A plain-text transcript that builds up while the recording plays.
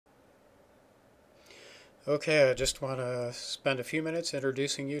Okay, I just want to spend a few minutes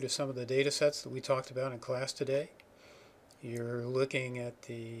introducing you to some of the data sets that we talked about in class today. You're looking at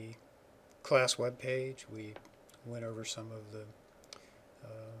the class web page. We went over some of the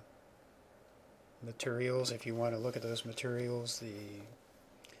uh, materials. If you want to look at those materials, the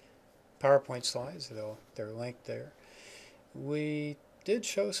PowerPoint slides, they're linked there. We did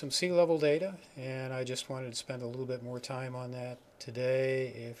show some sea level data, and I just wanted to spend a little bit more time on that today.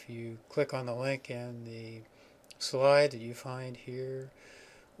 If you click on the link in the slide that you find here,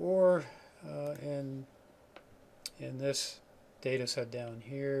 or in this data set down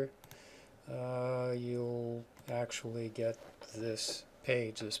here, you'll actually get this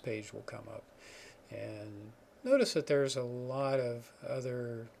page. This page will come up. And notice that there's a lot of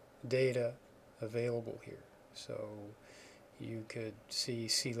other data available here. So you could see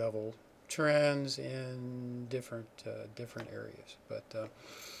sea level trends in different areas. But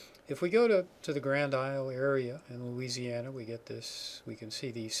if we go to the Grand Isle area in Louisiana, we get this. We can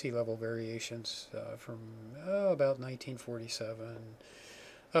see these sea level variations from about 1947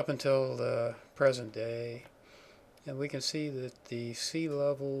 up until the present day, and we can see that the sea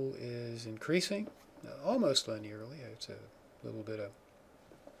level is increasing almost linearly. It's a little bit of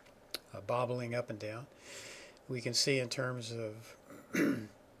bobbling up and down. We can see in terms of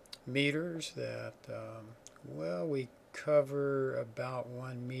meters that well, we cover about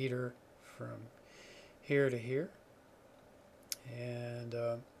 1 meter from here to here, and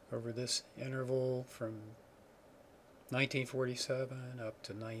over this interval from 1947 up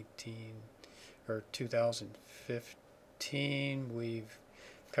to 2015, we've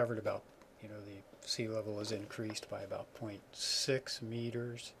covered about, the sea level has increased by about 0.6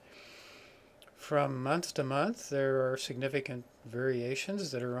 meters. From month to month, there are significant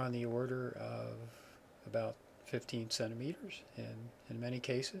variations that are on the order of about 15 centimeters in many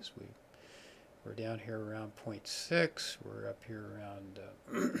cases. We're down here around 0.6. We're up here around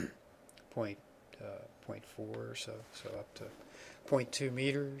point, 0.4 or so up to 0.2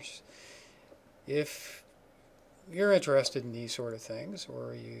 meters. If you're interested in these sort of things,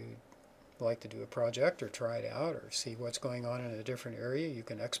 or you like to do a project or try it out or see what's going on in a different area, you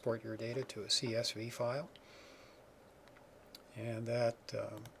can export your data to a CSV file. And that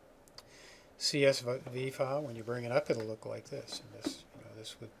CSV file, when you bring it up, it'll look like this. And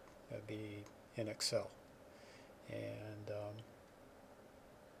this would be in Excel. And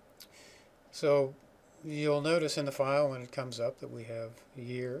so you'll notice in the file when it comes up that we have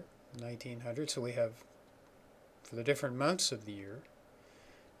year 1900. So we have for the different months of the year.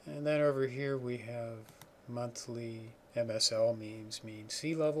 And then over here we have monthly MSL, mean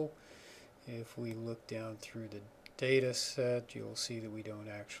sea level. If we look down through the data set, you'll see that we don't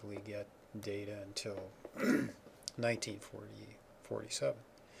actually get data until 1947.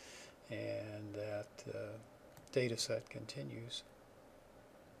 And that data set continues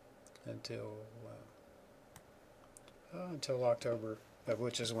until October,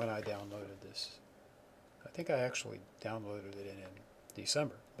 which is when I downloaded this. I think I actually downloaded it in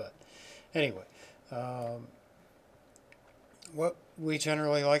December, but anyway, what we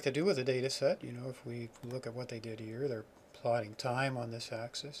generally like to do with a data set, if we look at what they did here, they're plotting time on this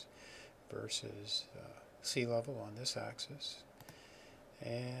axis versus sea level on this axis,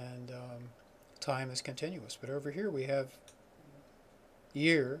 and time is continuous. But over here we have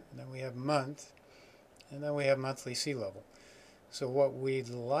year, and then we have month, and then we have monthly sea level. So what we'd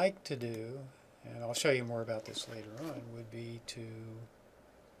like to do, and I'll show you more about this later on, would be to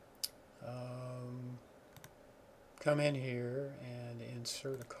come in here and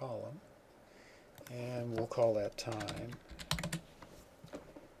insert a column, and we'll call that time.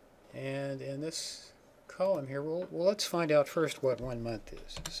 And in this column here, let's find out first what 1 month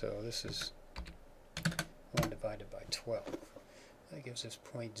is. So this is 1 divided by 12. That gives us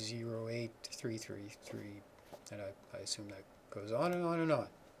 0.08333, and I assume that goes on and on and on.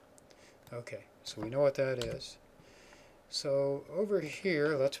 Okay, so we know what that is. So over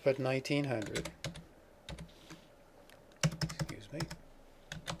here, let's put 1900. Excuse me.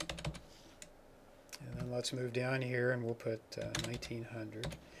 And then let's move down here and we'll put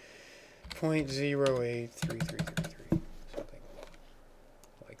 1900. 0.083333. Something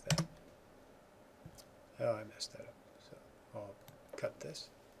like that. Oh, I messed that up. So I'll cut this.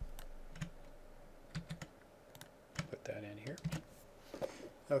 Put that in here.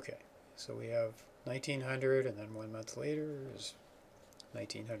 Okay. So we have 1900, and then 1 month later is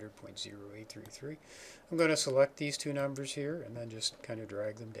 1900.0833. I'm going to select these two numbers here and then just kind of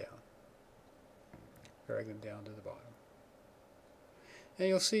drag them down. Drag them down to the bottom. And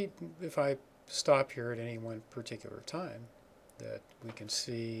you'll see if I stop here at any one particular time that we can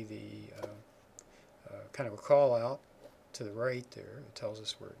see the kind of a call out to the right there. It tells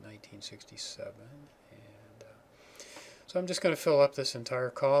us we're at 1967. And so I'm just going to fill up this entire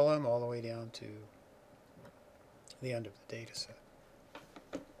column all the way down to the end of the data set.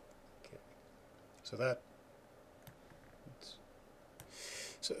 Okay.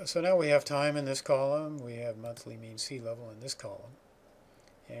 So now we have time in this column. We have monthly mean sea level in this column.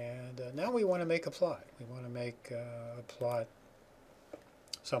 And now we want to make a plot. We want to make a plot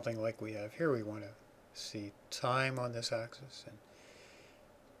something like we have here. We want to see time on this axis and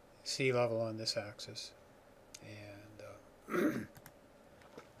sea level on this axis. And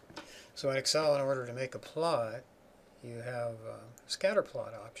so in Excel, in order to make a plot, you have scatter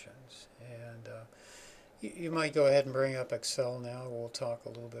plot options. And you might go ahead and bring up Excel now. We'll talk a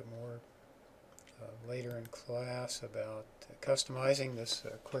little bit more later in class about customizing this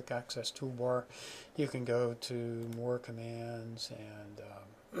quick access toolbar. You can go to more commands,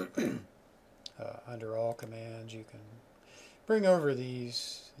 and under all commands you can bring over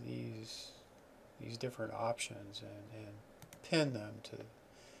these different options and pin them to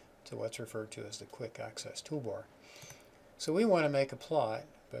what's referred to as the quick access toolbar. So we want to make a plot,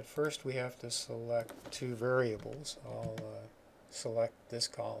 but first we have to select two variables. I'll select this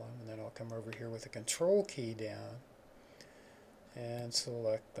column, and then I'll come over here with the control key down and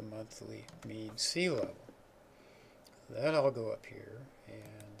select the monthly mean sea level. Then I'll go up here,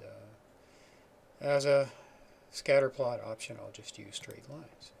 and as a scatter plot option, I'll just use straight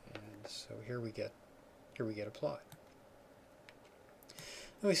lines. And so here we get a plot.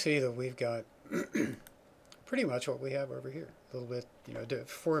 And we see that we've got pretty much what we have over here. A little bit,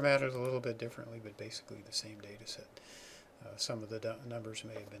 formatted a little bit differently, but basically the same data set. Some of the numbers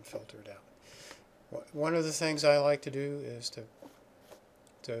may have been filtered out. One of the things I like to do is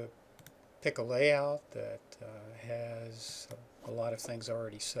to pick a layout that has a lot of things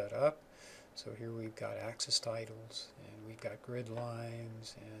already set up. So here we've got axis titles, and we've got grid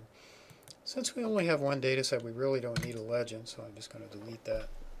lines, and since we only have one data set, we really don't need a legend, so I'm just going to delete that.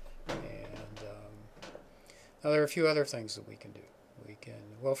 And now there are a few other things that we can do.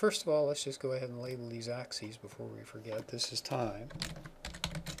 Well, first of all, let's just go ahead and label these axes before we forget. This is time,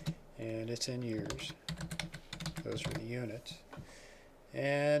 and it's in years. Those are the units.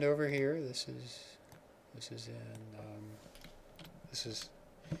 And over here, this is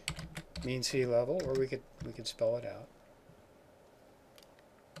mean sea level, or we could spell it out.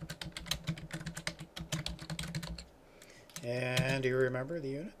 And do you remember the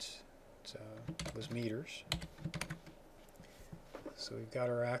units? It was meters. So we've got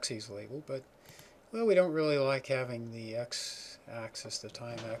our axes labeled, but well, we don't really like having the x-axis, the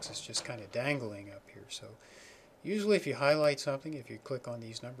time axis, just kind of dangling up here. So usually if you highlight something, if you click on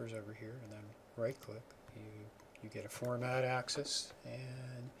these numbers over here and then right-click, you get a format axis,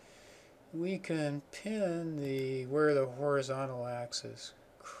 and we can pin where the horizontal axis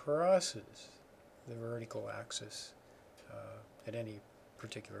crosses the vertical axis at any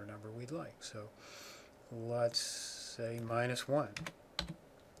particular number we'd like. So let's say -1,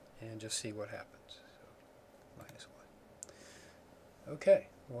 and just see what happens. So -1. Okay,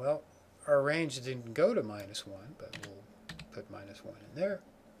 well, our range didn't go to -1, but we'll put -1 in there.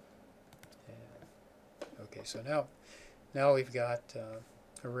 And, okay, so now we've got a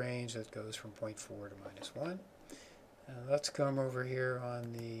range that goes from 0.4 to -1. Let's come over here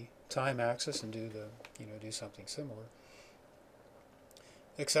on the time axis and do something similar.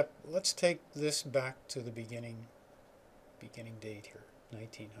 Except let's take this back to the beginning date here,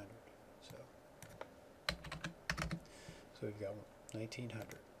 1900. So we've got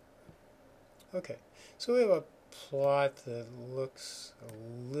 1900. Okay, so we have a plot that looks a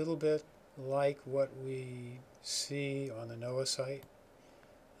little bit like what we see on the NOAA site.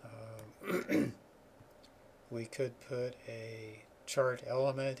 We could put a chart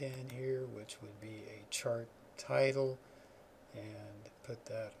element in here, which would be a chart title, and put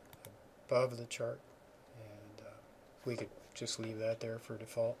that above the chart, and we could just leave that there for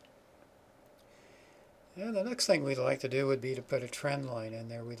default. And the next thing we'd like to do would be to put a trend line in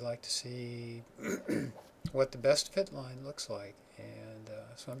there. We'd like to see what the best fit line looks like. And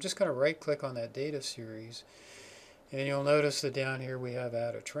so I'm just going to right click on that data series, and you'll notice that down here we have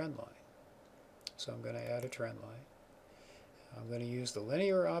add a trend line. So I'm going to add a trend line. I'm going to use the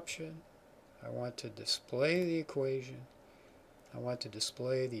linear option. I want to display the equation. I want to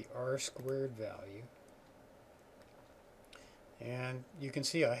display the r² value. And you can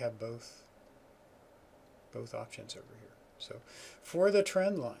see I have both options over here. So for the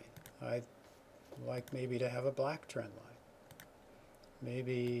trend line, I'd like maybe to have a black trend line.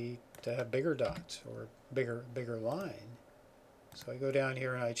 Maybe to have bigger dots or bigger line. So I go down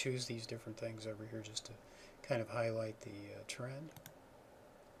here and I choose these different things over here just to kind of highlight the trend.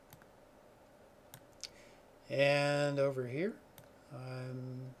 And over here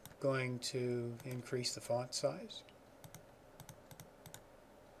I'm going to increase the font size.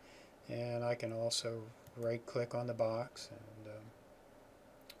 And I can also right click on the box and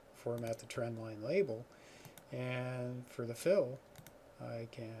format the trendline label. And for the fill, I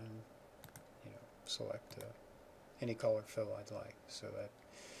can select any color fill I'd like. So that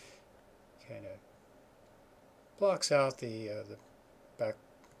kind of blocks out the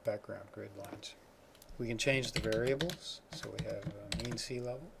background grid lines. We can change the variables. So we have mean sea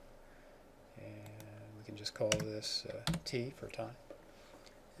level. And we can just call this T for time.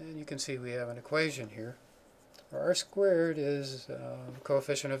 And you can see we have an equation here. R squared is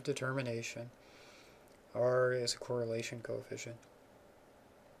coefficient of determination. R is a correlation coefficient.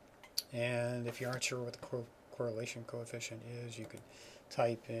 And if you aren't sure what the correlation coefficient is, you could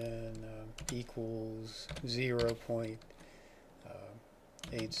type in equals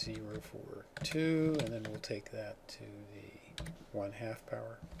 0.8042, and then we'll take that to the 1/2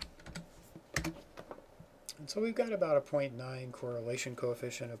 power. And so we've got about a 0.9 correlation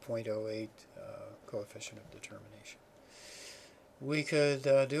coefficient, a 0.08 coefficient of determination. We could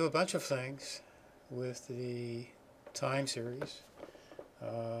do a bunch of things with the time series.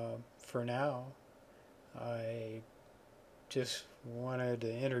 For now, I just wanted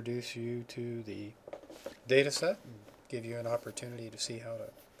to introduce you to the data set and give you an opportunity to see how to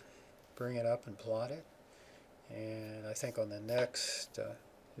bring it up and plot it. And I think on the next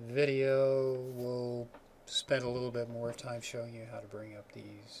video we'll spend a little bit more time showing you how to bring up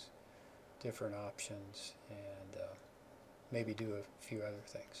these different options and maybe do a few other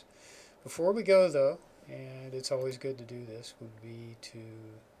things. Before we go though, and it's always good to do this, would be to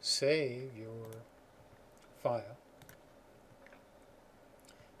save your file.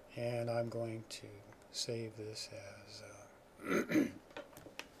 And I'm going to save this as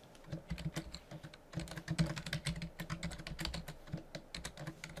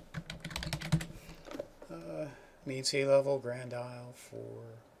mean sea level Grand Isle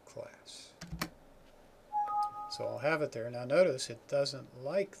for class. So I'll have it there. Now notice it doesn't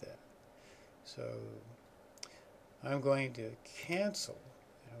like that. So I'm going to cancel,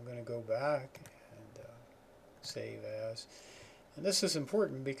 and I'm going to go back and save as. And this is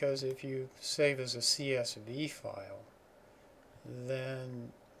important because if you save as a CSV file,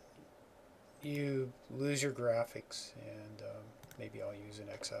 then you lose your graphics, and maybe I'll use an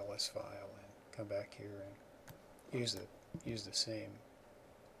XLS file and come back here and use the same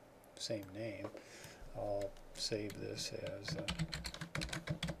name. I'll save this as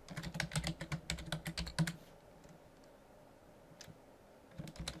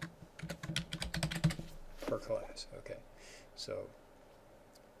for class. Okay, so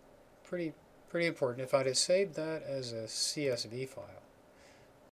pretty important. If I'd have saved that as a CSV file,